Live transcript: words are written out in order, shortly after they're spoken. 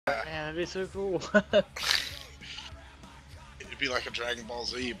that'd be so cool. It'd be like a Dragon Ball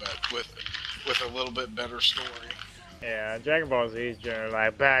Z, but with a little bit better story. Yeah, Dragon Ball Z is generally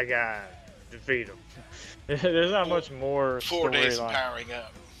like bad guy, defeat him. There's not much more 4 days of storyline. powering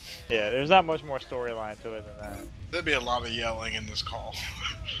up. Yeah, there's not much more storyline to it than that. There'd be a lot of yelling in this call.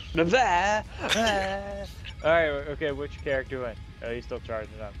 Alright, okay, which character went? Oh, he's still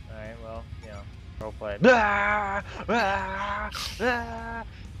charging up. Alright, well, you know, role play.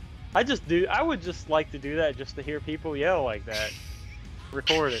 I would just like to do that just to hear people yell like that.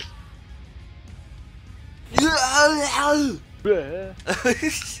 Record it.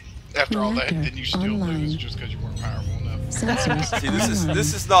 After all that, then you still lose just because you weren't powerful enough. See,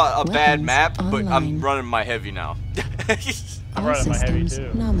 this is not a bad map, but I'm running my heavy now. I'm running my heavy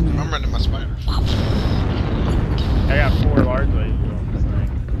too. I'm running my spiders. I got 4 large lasers on this thing.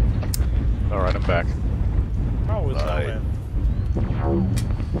 Alright, I'm back. Oh, it's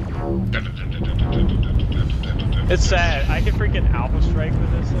It's sad. I can freaking alpha strike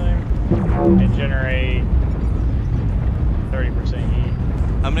with this thing and generate 30% heat.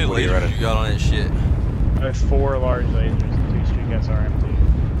 How many lasers you got on that shit? I have 4 large lasers and 2 street SRMT.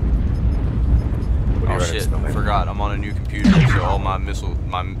 Oh shit, I forgot. I'm on a new computer, so all my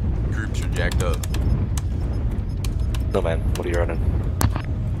groups are jacked up. No man, what are you running?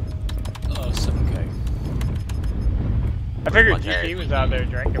 7K. I figured GP was out there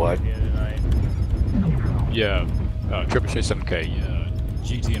drinking What? with you tonight. Yeah, Trebuchet 7K.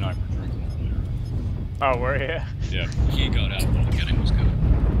 GT and I were drinking earlier. Oh, were you? Yeah, he got out while the getting was good.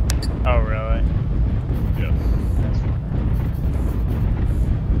 Oh, really? Yeah. That's fine.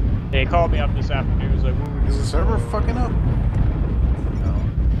 Yeah, he called me up this afternoon. He was like, what are we doing? Server fucking up. No.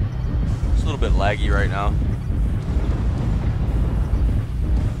 It's a little bit laggy right now.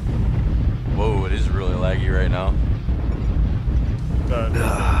 Whoa, it is really laggy right now. The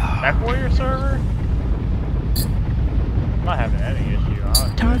Mech Warrior server? I'm not having any issue,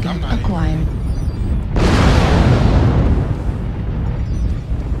 honestly. Target acquired.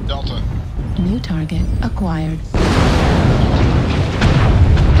 Delta. New target acquired.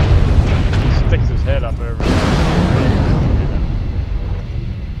 He sticks his head up over there.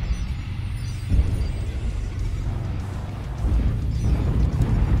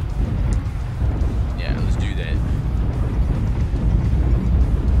 Yeah, let's do that.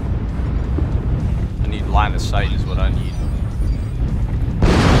 I need line of sight is what I need.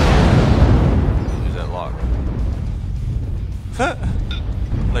 Who's that lock?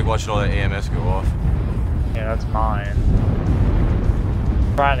 Like watching all that AMS go off. Yeah, that's mine.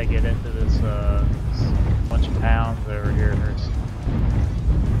 I'm trying to get into this bunch of towns over here.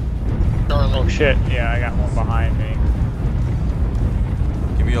 Oh shit, yeah, I got one behind me.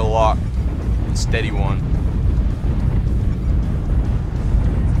 Give me a lock. A steady one.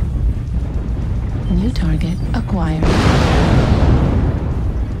 New target acquired.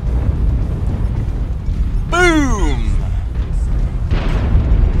 Boom!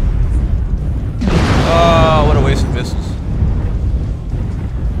 Oh, what a waste of missiles.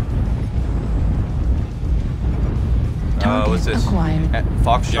 What's this? Acquired.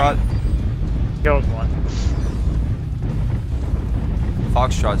 Foxtrot? Killed one.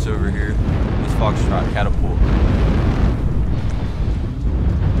 Foxtrot's over here. What's Foxtrot? Catapult.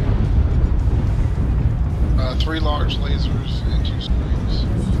 3 large lasers and 2 screens.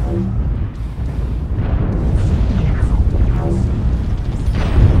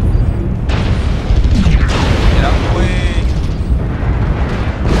 Get out of the way.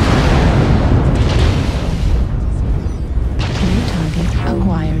 New target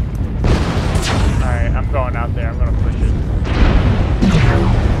acquired. Alright, I'm going out there. I'm gonna push it.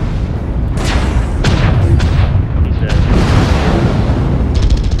 He's dead.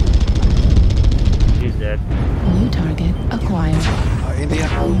 He's dead. New target acquired. India.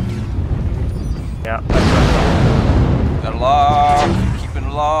 Yeah, that's right. Got a lock. Keeping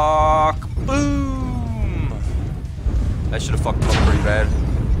a lock. Boom! That should have fucked him up pretty bad.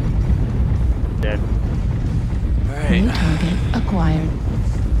 Dead. New Alright. target acquired.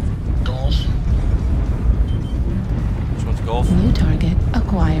 Golf. Which one's golf? New target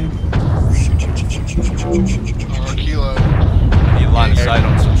acquired. Kilo. I need line of sight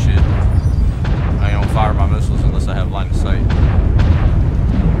on some shit. I don't fire my missiles unless I have line of sight.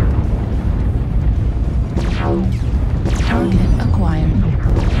 Target acquired.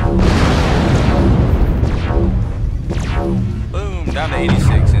 Boom! Down to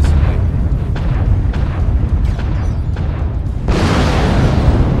 86 instantly.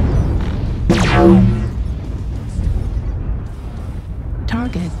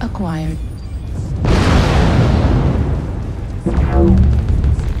 Target acquired.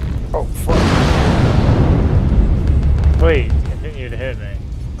 Oh.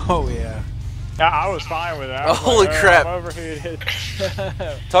 Oh yeah. I was fine with it. I was Holy like, crap. I'm overheated.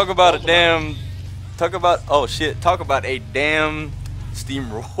 Talk about a damn. Talk about. Oh shit. Talk about a damn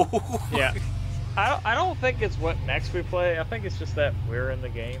steamroll. Yeah. I don't think it's what next we play. I think it's just that we're in the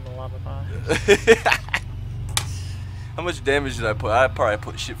game a lot of times. How much damage did I put? I probably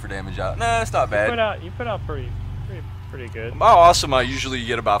put shit for damage out. Nah, it's not bad. You put out pretty good. How awesome! I usually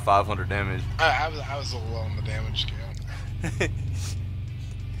get about 500 damage. I was a little low on the damage scale.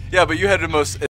 Yeah, but you had the most